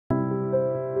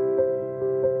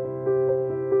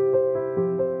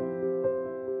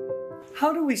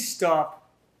how do we stop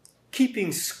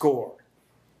keeping score?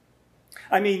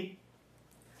 I mean,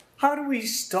 how do we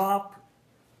stop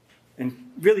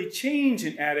and really change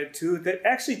an attitude that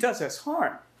actually does us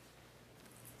harm?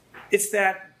 It's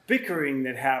that bickering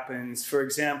that happens, for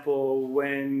example,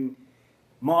 when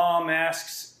mom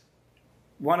asks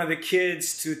one of the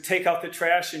kids to take out the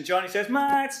trash and Johnny says,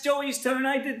 "Ma, it's Joey's turn,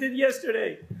 I did it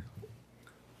yesterday."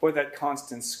 Or that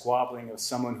constant squabbling of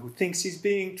someone who thinks he's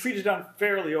being treated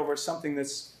unfairly over something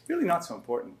that's really not so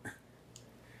important.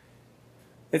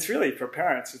 It's really, for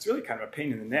parents, it's really kind of a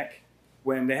pain in the neck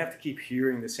when they have to keep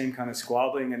hearing the same kind of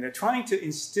squabbling and they're trying to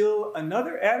instill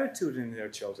another attitude in their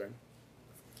children.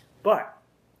 But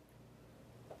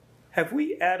have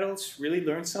we adults really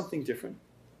learned something different?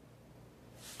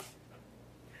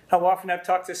 How often I've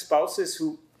talked to spouses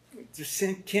who just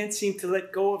can't seem to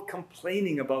let go of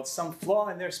complaining about some flaw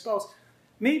in their spouse.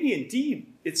 Maybe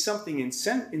indeed it's something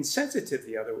insensitive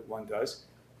the other one does.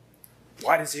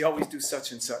 Why does he always do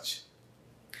such and such?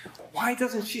 Why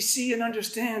doesn't she see and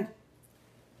understand?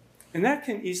 And that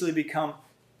can easily become,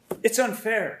 it's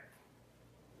unfair.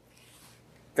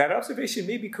 That observation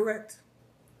may be correct,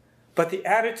 but the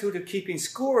attitude of keeping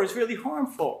score is really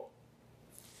harmful.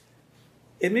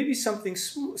 It may be something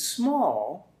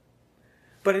small,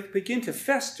 but it begin to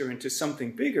fester into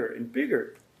something bigger and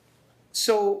bigger.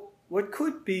 So what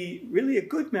could be really a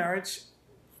good marriage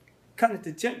kind of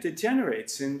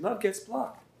degenerates and love gets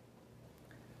blocked.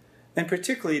 And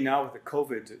particularly now with the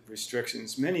COVID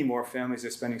restrictions, many more families are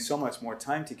spending so much more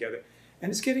time together. And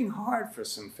it's getting hard for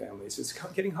some families. It's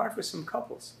getting hard for some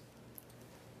couples.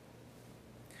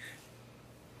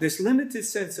 This limited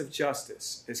sense of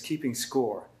justice as keeping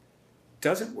score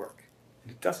doesn't work,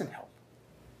 and it doesn't help.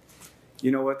 You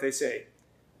know what they say,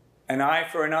 an eye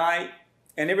for an eye,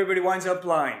 and everybody winds up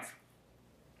blind.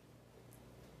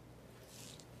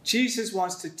 Jesus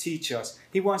wants to teach us.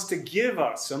 He wants to give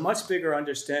us a much bigger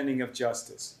understanding of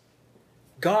justice.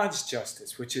 God's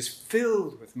justice, which is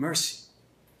filled with mercy.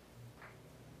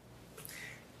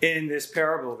 In this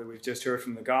parable that we've just heard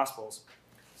from the Gospels,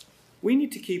 we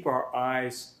need to keep our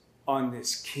eyes on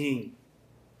this king.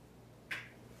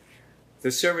 The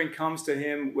servant comes to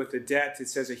him with a debt. It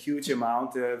says a huge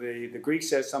amount. The Greek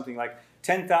says something like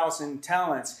 10,000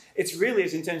 talents. It's really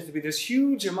is intended to be this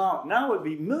huge amount. Now it would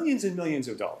be millions and millions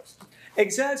of dollars.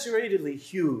 Exaggeratedly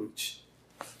huge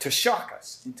to shock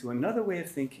us into another way of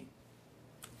thinking.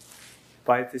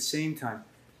 But at the same time,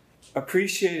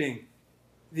 appreciating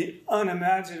the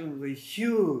unimaginably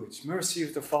huge mercy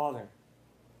of the Father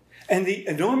and the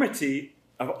enormity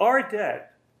of our debt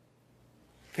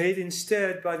paid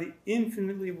instead by the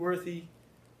infinitely worthy,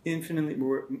 infinitely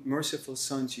merciful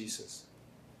Son, Jesus.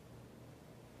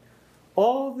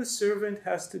 All the servant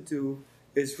has to do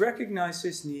is recognize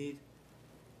his need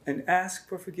and ask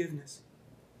for forgiveness.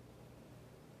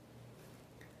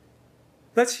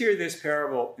 Let's hear this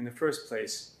parable in the first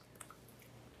place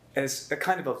as a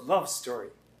kind of a love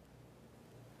story.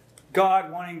 God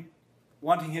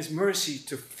wanting his mercy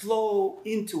to flow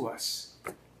into us,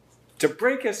 to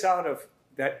break us out of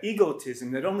that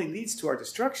egotism that only leads to our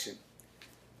destruction,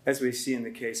 as we see in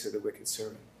the case of the wicked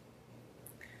servant.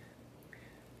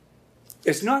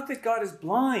 It's not that God is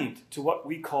blind to what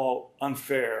we call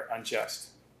unfair, unjust.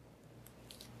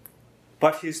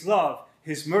 But his love,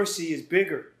 his mercy is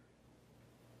bigger.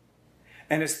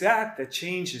 And it's that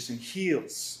changes and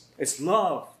heals. It's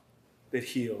love that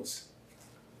heals.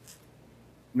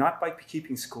 Not by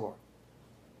keeping score.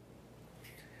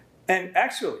 And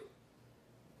actually,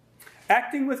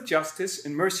 acting with justice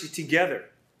and mercy together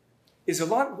is a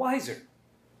lot wiser.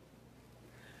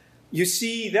 You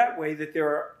see that way that there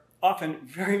are often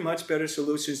very much better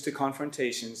solutions to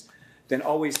confrontations than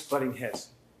always butting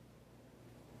heads.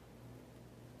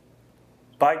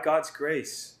 By God's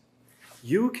grace,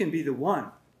 you can be the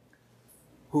one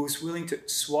who's willing to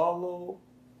swallow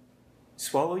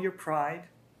your pride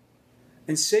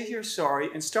and say you're sorry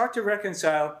and start to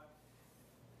reconcile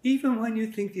even when you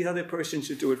think the other person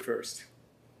should do it first.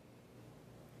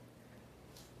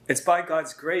 It's by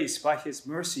God's grace, by his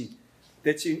mercy,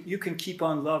 that you can keep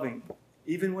on loving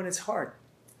even when it's hard,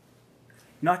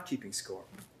 not keeping score.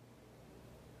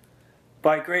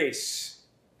 By grace,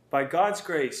 by God's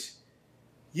grace,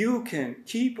 you can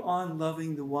keep on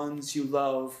loving the ones you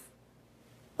love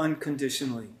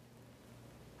unconditionally.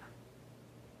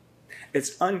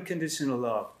 It's unconditional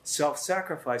love,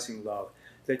 self-sacrificing love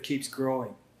that keeps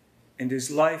growing and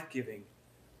is life-giving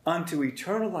unto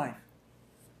eternal life.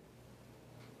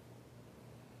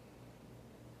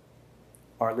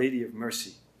 Our Lady of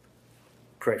Mercy,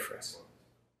 pray for us.